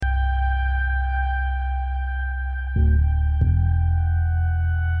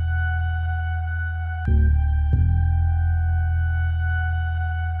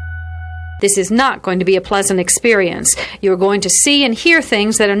This is not going to be a pleasant experience. You're going to see and hear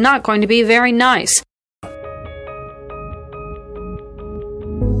things that are not going to be very nice.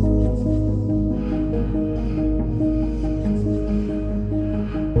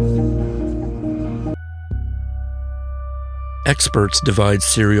 Experts divide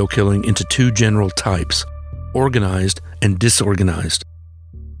serial killing into two general types, organized and disorganized.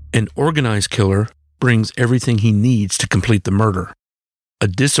 An organized killer brings everything he needs to complete the murder. A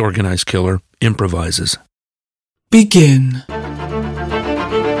disorganized killer improvises. Begin.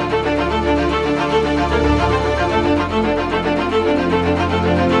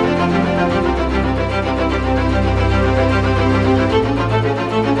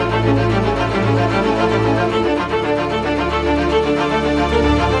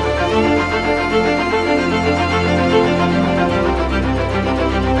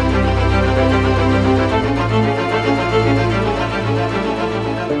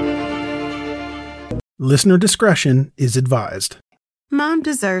 Listener discretion is advised. Mom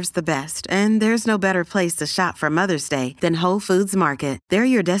deserves the best, and there's no better place to shop for Mother's Day than Whole Foods Market. They're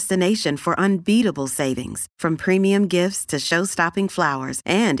your destination for unbeatable savings, from premium gifts to show-stopping flowers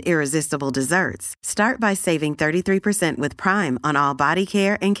and irresistible desserts. Start by saving 33% with Prime on all body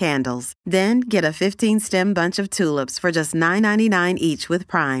care and candles. Then get a 15-stem bunch of tulips for just $9.99 each with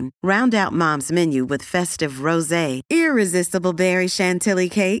Prime. Round out Mom's menu with festive rosé, irresistible berry chantilly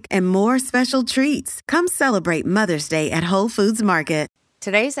cake, and more special treats. Come celebrate Mother's Day at Whole Foods Market.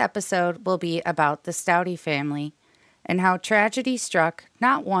 Today's episode will be about the Staudte family and how tragedy struck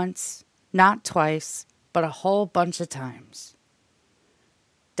not once, not twice, but a whole bunch of times.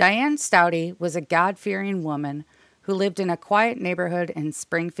 Diane Staudte was a God-fearing woman who lived in a quiet neighborhood in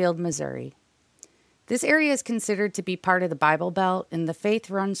Springfield, Missouri. This area is considered to be part of the Bible Belt, and the faith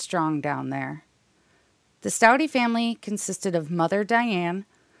runs strong down there. The Staudte family consisted of Mother Diane,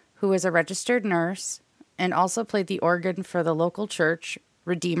 who was a registered nurse and also played the organ for the local church,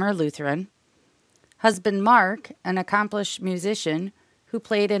 Redeemer Lutheran, husband Mark, an accomplished musician who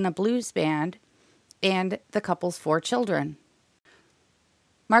played in a blues band, and the couple's 4 children.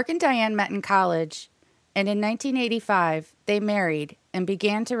 Mark and Diane met in college, and in 1985, they married and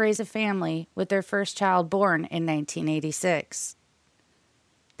began to raise a family with their first child born in 1986.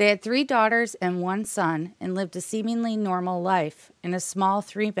 They had 3 daughters and 1 son and lived a seemingly normal life in a small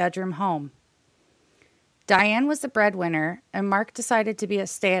 3-bedroom home. Diane was the breadwinner, and Mark decided to be a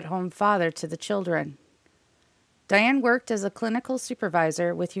stay-at-home father to the children. Diane worked as a clinical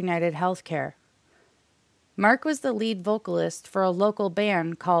supervisor with United Healthcare. Mark was the lead vocalist for a local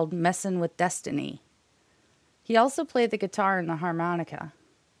band called Messin' with Destiny. He also played the guitar and the harmonica.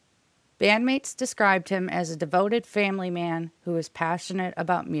 Bandmates described him as a devoted family man who was passionate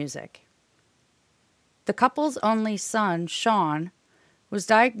about music. The couple's only son, Sean, was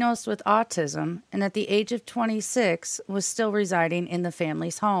diagnosed with autism and at the age of 26 was still residing in the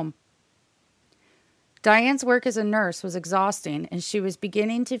family's home. Diane's work as a nurse was exhausting, and she was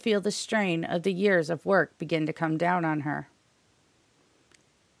beginning to feel the strain of the years of work begin to come down on her.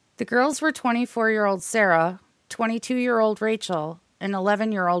 The girls were 24-year-old Sarah, 22-year-old Rachel, and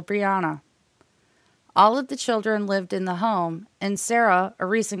 11-year-old Brianna. All of the children lived in the home, and Sarah, a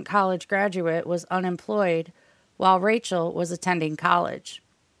recent college graduate, was unemployed, while Rachel was attending college.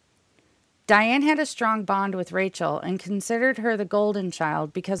 Diane had a strong bond with Rachel and considered her the golden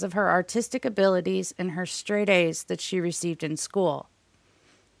child because of her artistic abilities and her straight A's that she received in school.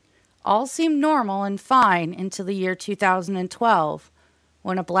 All seemed normal and fine until the year 2012,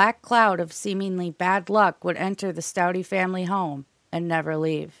 when a black cloud of seemingly bad luck would enter the Staudte family home and never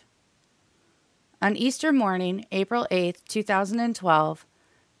leave. On Easter morning, April 8, 2012,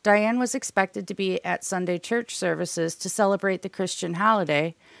 Diane was expected to be at Sunday church services to celebrate the Christian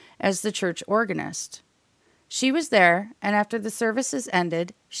holiday as the church organist. She was there, and after the services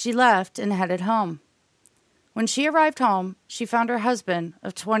ended, she left and headed home. When she arrived home, she found her husband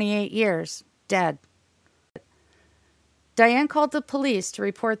of 28 years dead. Diane called the police to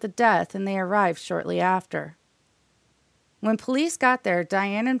report the death, and they arrived shortly after. When police got there,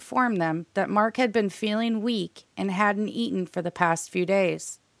 Diane informed them that Mark had been feeling weak and hadn't eaten for the past few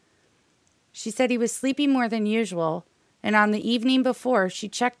days. She said he was sleeping more than usual, and on the evening before, she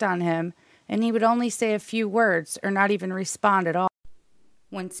checked on him, and he would only say a few words or not even respond at all.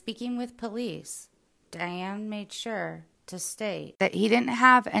 When speaking with police, Diane made sure to state that he didn't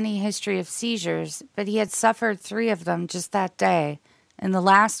have any history of seizures, but he had suffered 3 of them just that day, and the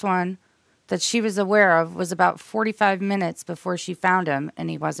last one that she was aware of was about 45 minutes before she found him, and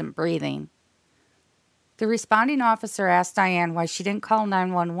he wasn't breathing. The responding officer asked Diane why she didn't call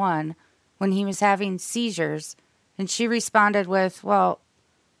 911 when he was having seizures, and she responded with, "Well,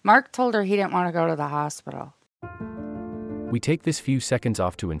 Mark told her he didn't want to go to the hospital. We take this few seconds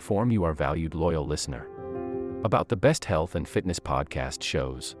off to inform you, our valued loyal listener, about the best health and fitness podcast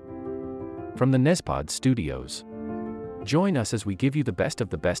shows from the Nespod Studios. Join us as we give you the best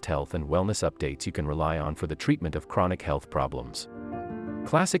of the best health and wellness updates you can rely on for the treatment of chronic health problems.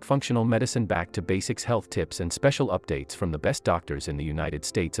 Classic functional medicine back to basics health tips and special updates from the best doctors in the United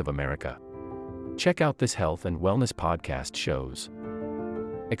States of America. Check out this health and wellness podcast shows.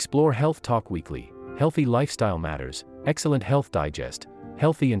 Explore Health Talk Weekly, Healthy Lifestyle Matters, Excellent Health Digest,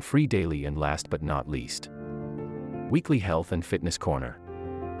 Healthy and Free Daily, and last but not least, Weekly Health and Fitness Corner.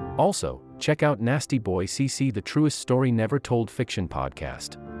 Also, check out Nasty Boy CC, the truest story never told fiction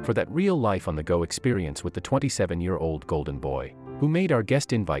podcast, for that real life on the go experience with the 27-year-old golden boy, who made our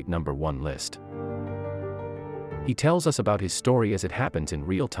guest invite #1 list. He tells us about his story as it happens in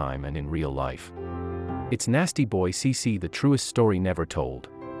real time and in real life. It's Nasty Boy CC, the truest story never told.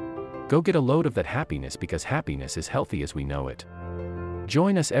 Go get a load of that happiness, because happiness is healthy as we know it.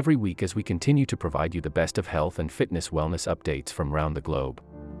 Join us every week as we continue to provide you the best of health and fitness wellness updates from around the globe.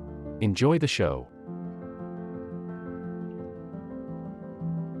 Enjoy the show.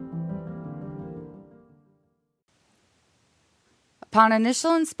 Upon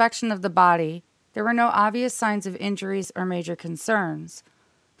initial inspection of the body, there were no obvious signs of injuries or major concerns,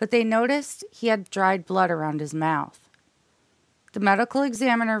 but they noticed he had dried blood around his mouth. The medical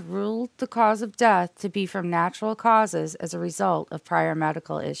examiner ruled the cause of death to be from natural causes as a result of prior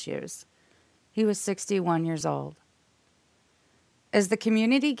medical issues. He was 61 years old. As the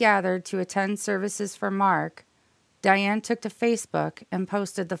community gathered to attend services for Mark, Diane took to Facebook and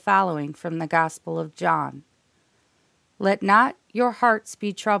posted the following from the Gospel of John. "Let not your hearts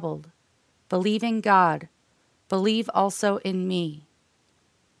be troubled. Believe in God. Believe also in me."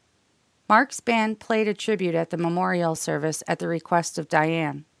 Mark's band played a tribute at the memorial service at the request of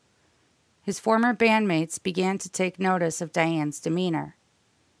Diane. His former bandmates began to take notice of Diane's demeanor.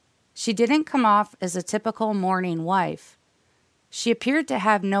 She didn't come off as a typical mourning wife. She appeared to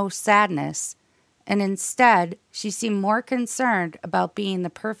have no sadness, and instead, she seemed more concerned about being the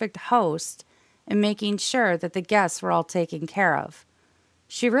perfect host and making sure that the guests were all taken care of.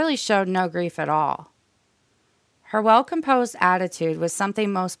 She really showed no grief at all. Her well-composed attitude was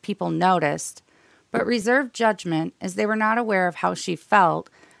something most people noticed, but reserved judgment as they were not aware of how she felt,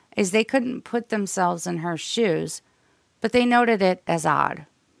 as they couldn't put themselves in her shoes, but they noted it as odd.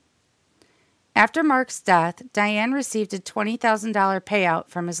 After Mark's death, Diane received a $20,000 payout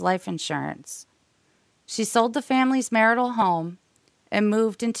from his life insurance. She sold the family's marital home and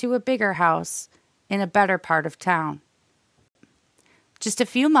moved into a bigger house in a better part of town. Just a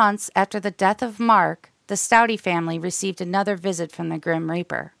few months after the death of Mark, the Staudte family received another visit from the Grim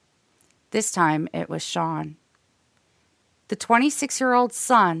Reaper. This time it was Sean. The 26-year-old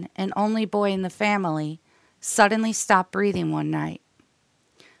son and only boy in the family suddenly stopped breathing one night.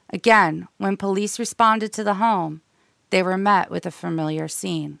 Again, when police responded to the home, they were met with a familiar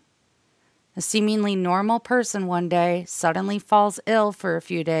scene. A seemingly normal person one day suddenly falls ill for a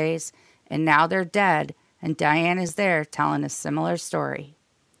few days, and now they're dead, and Diane is there telling a similar story.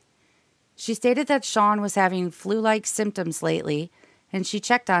 She stated that Sean was having flu-like symptoms lately, and she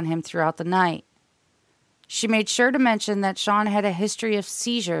checked on him throughout the night. She made sure to mention that Sean had a history of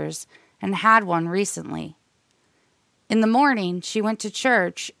seizures and had one recently. In the morning, she went to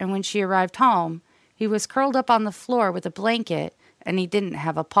church, and when she arrived home, he was curled up on the floor with a blanket, and he didn't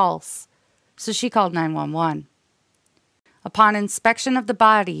have a pulse. So she called 911. Upon inspection of the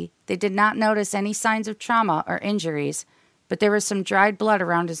body, they did not notice any signs of trauma or injuries, but there was some dried blood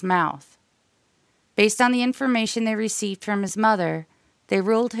around his mouth. Based on the information they received from his mother, they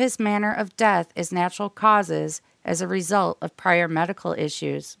ruled his manner of death as natural causes as a result of prior medical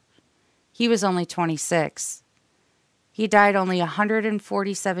issues. He was only 26. He died only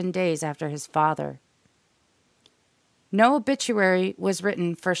 147 days after his father. No obituary was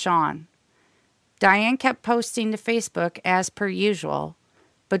written for Sean. Diane kept posting to Facebook as per usual,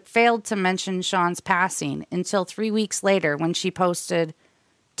 but failed to mention Sean's passing until 3 weeks later when she posted,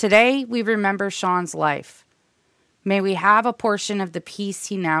 "Today we remember Sean's life. May we have a portion of the peace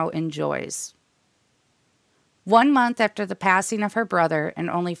he now enjoys." 1 month after the passing of her brother and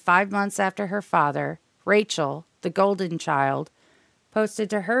only 5 months after her father, Rachel, the golden child, posted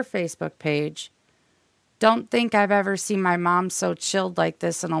to her Facebook page, "Don't think I've ever seen my mom so chilled like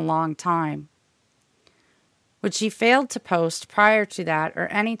this in a long time." What she failed to post prior to that or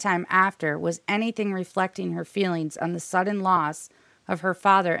any time after was anything reflecting her feelings on the sudden loss of her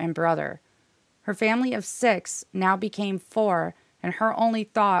father and brother. Her family of 6 now became 4, and her only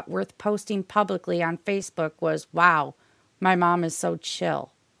thought worth posting publicly on Facebook was, "Wow, my mom is so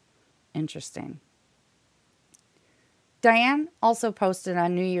chill." Interesting. Diane also posted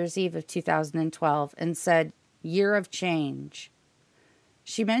on New Year's Eve of 2012 and said, "Year of change."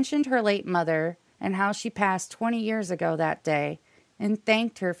 She mentioned her late mother and how she passed 20 years ago that day and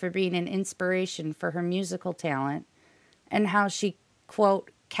thanked her for being an inspiration for her musical talent and how she,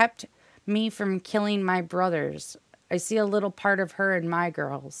 quote, kept me from killing my brothers. I see a little part of her in my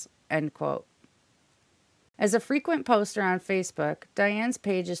girls, end quote. As a frequent poster on Facebook, Diane's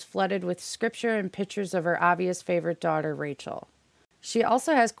page is flooded with scripture and pictures of her obvious favorite daughter, Rachel. She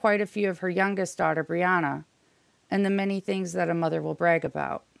also has quite a few of her youngest daughter, Brianna, and the many things that a mother will brag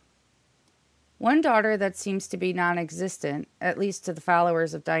about. One daughter that seems to be non-existent, at least to the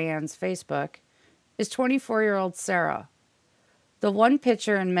followers of Diane's Facebook, is 24-year-old Sarah. The one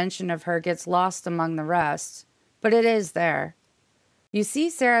picture and mention of her gets lost among the rest, but it is there. You see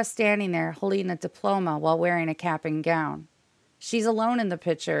Sarah standing there holding a diploma while wearing a cap and gown. She's alone in the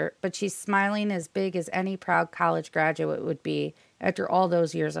picture, but she's smiling as big as any proud college graduate would be after all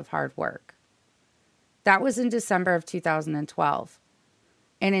those years of hard work. That was in December of 2012.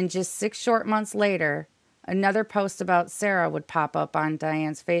 And in just 6 short months later, another post about Sarah would pop up on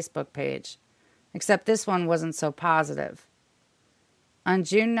Diane's Facebook page, except this one wasn't so positive. On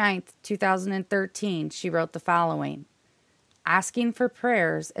June 9th, 2013, she wrote the following: "Asking for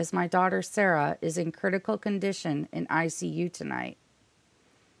prayers as my daughter Sarah is in critical condition in ICU tonight."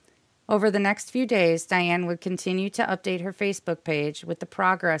 Over the next few days, Diane would continue to update her Facebook page with the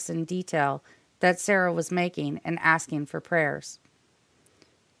progress and detail that Sarah was making and asking for prayers.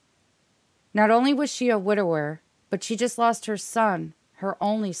 Not only was she a widower, but she just lost her son, her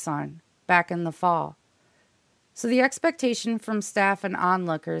only son, back in the fall. So the expectation from staff and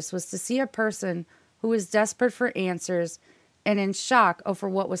onlookers was to see a person who was desperate for answers and in shock over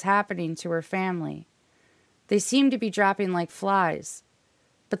what was happening to her family. They seemed to be dropping like flies,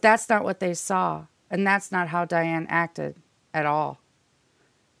 but that's not what they saw, and that's not how Diane acted at all.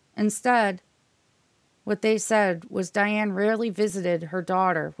 Instead, what they said was Diane rarely visited her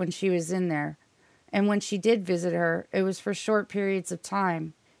daughter when she was in there, and when she did visit her, it was for short periods of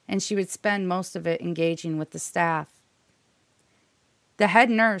time, and she would spend most of it engaging with the staff. The head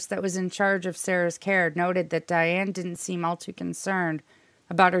nurse that was in charge of Sarah's care noted that Diane didn't seem all too concerned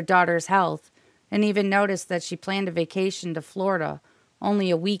about her daughter's health, and even noticed that she planned a vacation to Florida only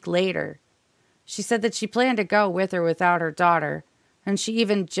a week later. She said that she planned to go with or without her daughter, and she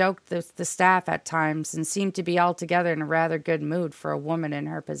even joked with the staff at times and seemed to be altogether in a rather good mood for a woman in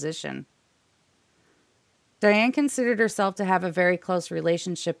her position. Diane considered herself to have a very close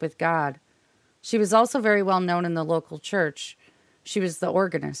relationship with God. She was also very well known in the local church. She was the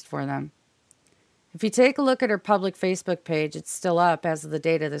organist for them. If you take a look at her public Facebook page, it's still up as of the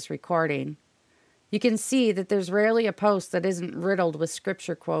date of this recording. You can see that there's rarely a post that isn't riddled with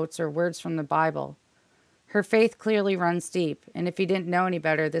scripture quotes or words from the Bible. Her faith clearly runs deep, and if you didn't know any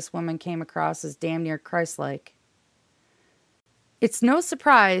better, this woman came across as damn near Christ-like. It's no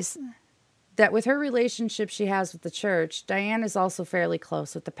surprise that with her relationship she has with the church, Diane is also fairly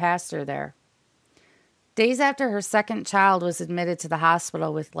close with the pastor there. Days after her second child was admitted to the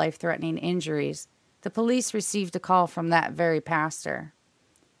hospital with life-threatening injuries, the police received a call from that very pastor.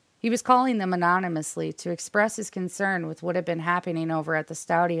 He was calling them anonymously to express his concern with what had been happening over at the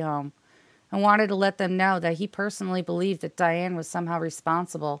Staudte home, and wanted to let them know that he personally believed that Diane was somehow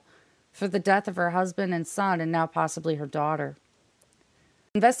responsible for the death of her husband and son and now possibly her daughter.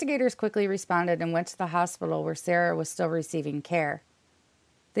 Investigators quickly responded and went to the hospital where Sarah was still receiving care.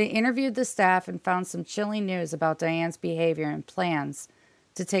 They interviewed the staff and found some chilling news about Diane's behavior and plans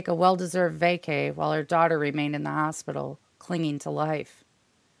to take a well-deserved vacay while her daughter remained in the hospital, clinging to life.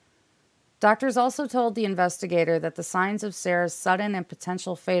 Doctors also told the investigator that the signs of Sarah's sudden and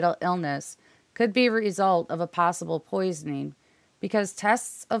potential fatal illness could be a result of a possible poisoning because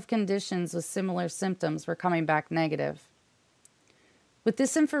tests of conditions with similar symptoms were coming back negative. With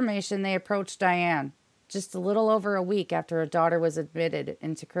this information, they approached Diane just a little over a week after her daughter was admitted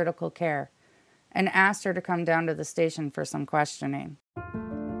into critical care and asked her to come down to the station for some questioning.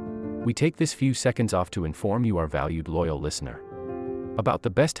 We take this few seconds off to inform you, our valued loyal listener, about the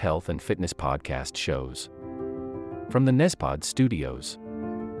best health and fitness podcast shows from the Nespod studios.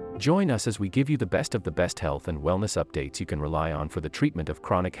 Join us as we give you the best of the best health and wellness updates you can rely on for the treatment of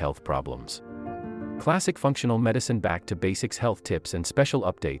chronic health problems. Classic functional medicine back to basics health tips and special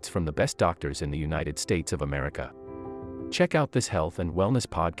updates from the best doctors in the United States of America. Check out this health and wellness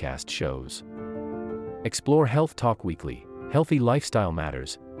podcast shows. Explore Health Talk Weekly, Healthy Lifestyle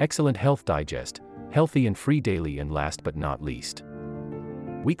Matters, Excellent Health Digest, Healthy and Free Daily, and last but not least,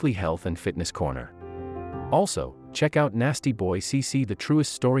 Weekly Health and Fitness Corner. Also, Check out Nasty Boy CC, the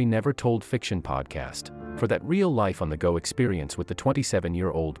truest story never told fiction podcast, for that real life on the go experience with the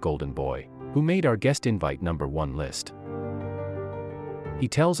 27-year-old golden boy, who made our guest invite #1 list. He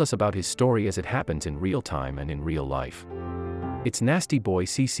tells us about his story as it happens in real time and in real life. It's Nasty Boy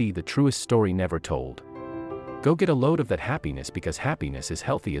CC, the truest story never told. Go get a load of that happiness, because happiness is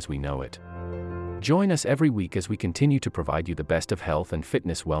healthy as we know it. Join us every week as we continue to provide you the best of health and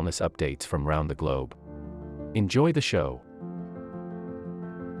fitness wellness updates from around the globe. Enjoy the show.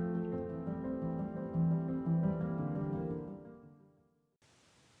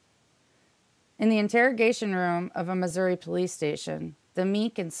 In the interrogation room of a Missouri police station, the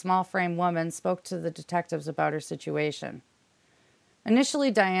meek and small-frame woman spoke to the detectives about her situation. Initially,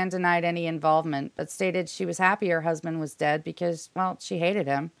 Diane denied any involvement, but stated she was happy her husband was dead because, well, she hated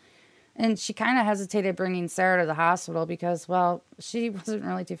him. And she kind of hesitated bringing Sarah to the hospital because, well, she wasn't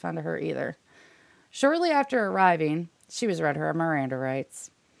really too fond of her either. Shortly after arriving, she was read her Miranda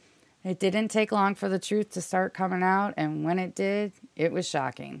rights. It didn't take long for the truth to start coming out, and when it did, it was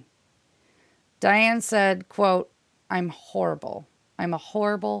shocking. Diane said, quote, "I'm horrible. I'm a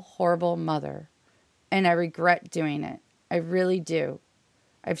horrible, horrible mother, and I regret doing it. I really do.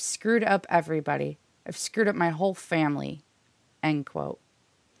 I've screwed up everybody. I've screwed up my whole family," end quote.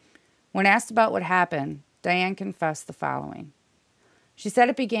 When asked about what happened, Diane confessed the following. She said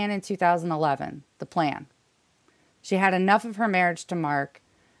it began in 2011, the plan. She had enough of her marriage to Mark,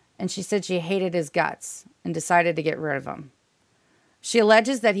 and she said she hated his guts and decided to get rid of him. She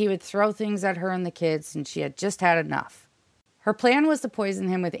alleges that he would throw things at her and the kids, and she had just had enough. Her plan was to poison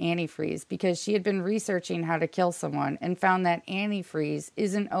him with antifreeze because she had been researching how to kill someone and found that antifreeze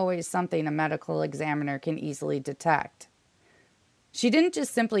isn't always something a medical examiner can easily detect. She didn't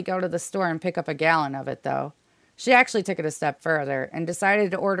just simply go to the store and pick up a gallon of it, though. She actually took it a step further and decided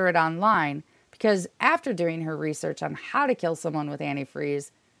to order it online because after doing her research on how to kill someone with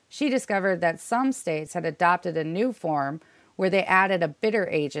antifreeze, she discovered that some states had adopted a new form where they added a bitter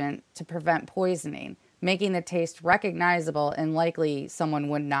agent to prevent poisoning, making the taste recognizable and likely someone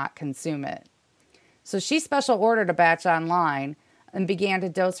would not consume it. So she special ordered a batch online and began to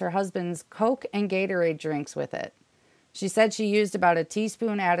dose her husband's Coke and Gatorade drinks with it. She said she used about a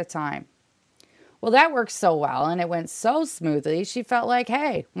teaspoon at a time. Well, that worked so well and it went so smoothly, she felt like,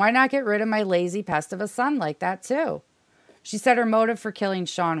 hey, why not get rid of my lazy pest of a son like that too? She said her motive for killing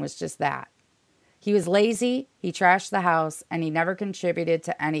Sean was just that. He was lazy, he trashed the house, and he never contributed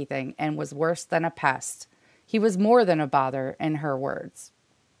to anything and was worse than a pest. He was more than a bother, in her words.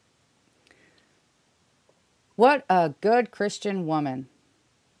 What a good Christian woman.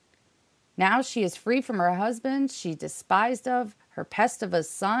 Now she is free from her husband she despised of, her pest of a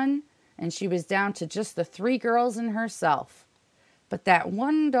son, and she was down to just the 3 girls and herself. But that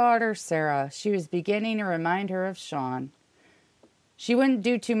one daughter, Sarah, she was beginning to remind her of Sean. She wouldn't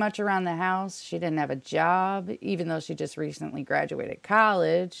do too much around the house. She didn't have a job, even though she just recently graduated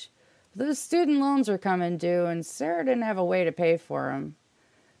college. The student loans were coming due, and Sarah didn't have a way to pay for them.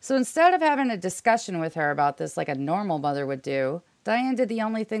 So instead of having a discussion with her about this like a normal mother would do, Diane did the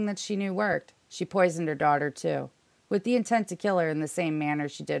only thing that she knew worked. She poisoned her daughter, too, with the intent to kill her in the same manner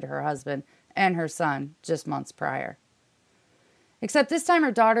she did her husband and her son just months prior. Except this time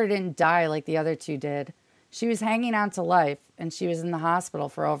her daughter didn't die like the other 2 did. She was hanging on to life, and she was in the hospital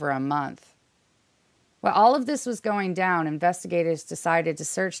for over a month. While all of this was going down, investigators decided to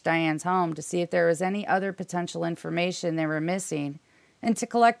search Diane's home to see if there was any other potential information they were missing and to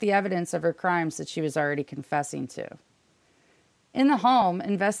collect the evidence of her crimes that she was already confessing to. In the home,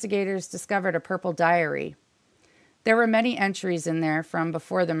 investigators discovered a purple diary. There were many entries in there from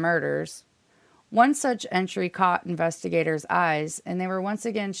before the murders. One such entry caught investigators' eyes, and they were once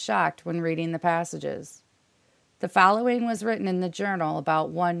again shocked when reading the passages. The following was written in the journal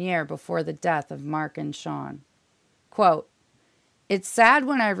about 1 year before the death of Mark and Sean. Quote, "It's sad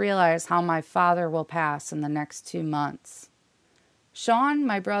when I realize how my father will pass in the next 2 months. Sean,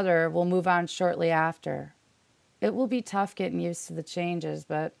 my brother, will move on shortly after. It will be tough getting used to the changes,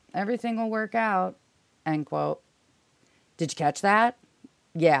 but everything will work out." End quote. Did you catch that?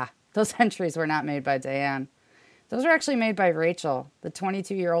 Yeah, those entries were not made by Diane. Those were actually made by Rachel, the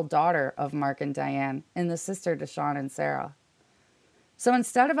 22-year-old daughter of Mark and Diane, and the sister to Sean and Sarah. So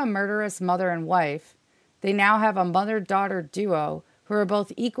instead of a murderous mother and wife, they now have a mother-daughter duo who are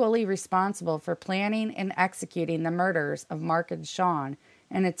both equally responsible for planning and executing the murders of Mark and Sean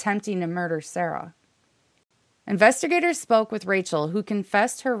and attempting to murder Sarah. Investigators spoke with Rachel, who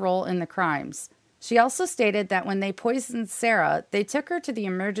confessed her role in the crimes. She also stated that when they poisoned Sarah, they took her to the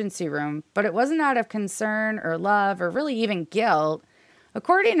emergency room, but it wasn't out of concern or love or really even guilt.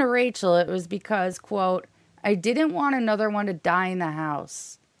 According to Rachel, it was because, quote, I didn't want another one to die in the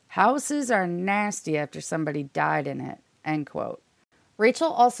house. Houses are nasty after somebody died in it, end quote.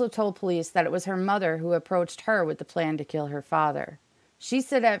 Rachel also told police that it was her mother who approached her with the plan to kill her father. She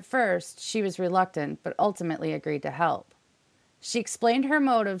said at first she was reluctant, but ultimately agreed to help. She explained her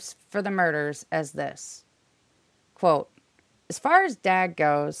motives for the murders as this. Quote, as far as Dad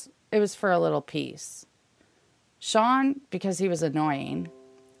goes, it was for a little peace. Sean, because he was annoying.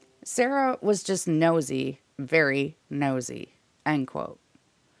 Sarah was just nosy, very nosy, end quote.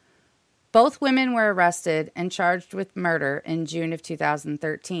 Both women were arrested and charged with murder in June of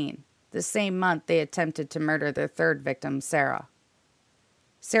 2013, the same month they attempted to murder their third victim, Sarah.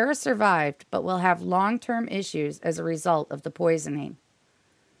 Sarah survived, but will have long-term issues as a result of the poisoning.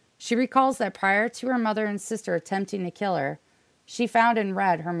 She recalls that prior to her mother and sister attempting to kill her, she found and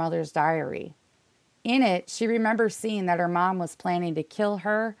read her mother's diary. In it, she remembers seeing that her mom was planning to kill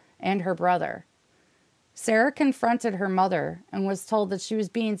her and her brother. Sarah confronted her mother and was told that she was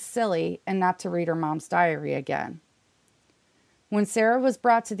being silly and not to read her mom's diary again. When Sarah was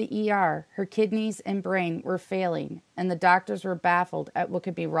brought to the ER, her kidneys and brain were failing, and the doctors were baffled at what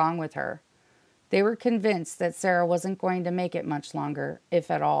could be wrong with her. They were convinced that Sarah wasn't going to make it much longer,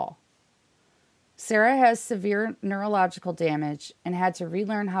 if at all. Sarah has severe neurological damage and had to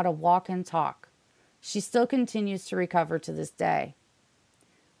relearn how to walk and talk. She still continues to recover to this day.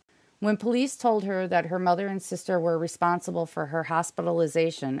 When police told her that her mother and sister were responsible for her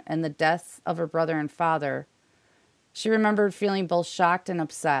hospitalization and the deaths of her brother and father, she remembered feeling both shocked and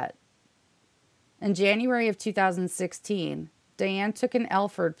upset. In January of 2016, Diane took an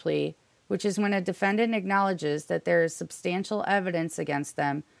Elford plea, which is when a defendant acknowledges that there is substantial evidence against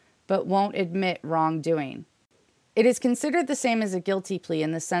them, but won't admit wrongdoing. It is considered the same as a guilty plea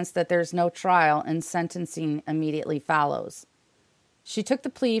in the sense that there is no trial and sentencing immediately follows. She took the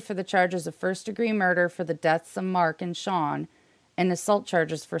plea for the charges of first-degree murder for the deaths of Mark and Sean and assault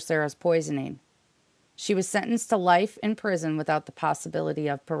charges for Sarah's poisoning. She was sentenced to life in prison without the possibility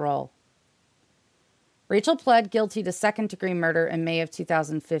of parole. Rachel pled guilty to second-degree murder in May of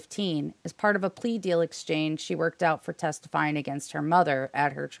 2015 as part of a plea deal exchange she worked out for testifying against her mother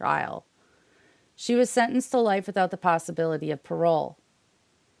at her trial. She was sentenced to life without the possibility of parole.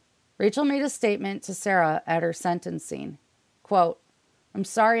 Rachel made a statement to Sarah at her sentencing. Quote, I'm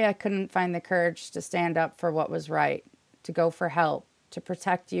sorry I couldn't find the courage to stand up for what was right, to go for help, to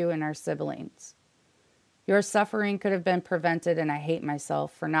protect you and our siblings. Your suffering could have been prevented, and I hate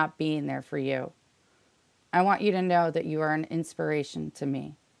myself for not being there for you. I want you to know that you are an inspiration to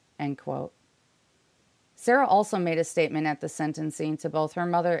me, end quote. Sarah also made a statement at the sentencing to both her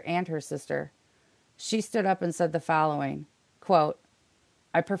mother and her sister. She stood up and said the following, quote,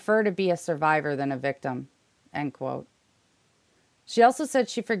 I prefer to be a survivor than a victim, end quote. She also said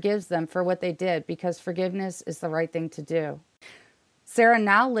she forgives them for what they did because forgiveness is the right thing to do. Sarah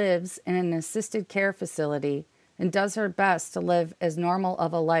now lives in an assisted care facility and does her best to live as normal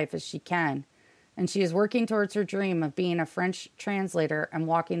of a life as she can, and she is working towards her dream of being a French translator and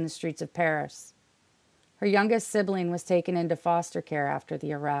walking the streets of Paris. Her youngest sibling was taken into foster care after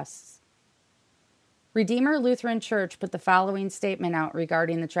the arrests. Redeemer Lutheran Church put the following statement out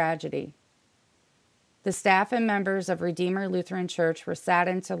regarding the tragedy. The staff and members of Redeemer Lutheran Church were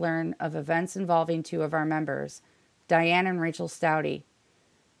saddened to learn of events involving two of our members, Diane and Rachel Staudte,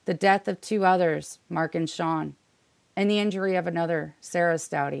 the death of two others, Mark and Sean, and the injury of another, Sarah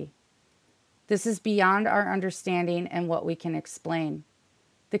Staudte. This is beyond our understanding and what we can explain.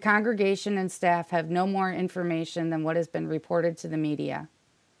 The congregation and staff have no more information than what has been reported to the media.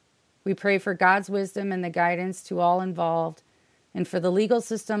 We pray for God's wisdom and the guidance to all involved and for the legal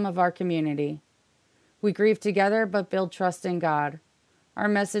system of our community. We grieve together but build trust in God. Our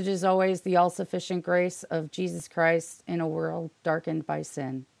message is always the all-sufficient grace of Jesus Christ in a world darkened by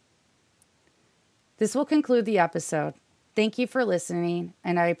sin. This will conclude the episode. Thank you for listening,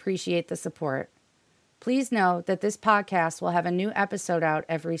 and I appreciate the support. Please know that this podcast will have a new episode out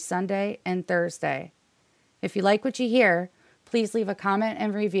every Sunday and Thursday. If you like what you hear, please leave a comment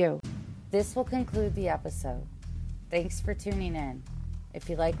and review. This will conclude the episode. Thanks for tuning in. If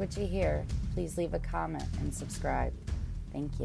you like what you hear, please leave a comment and subscribe. Thank you.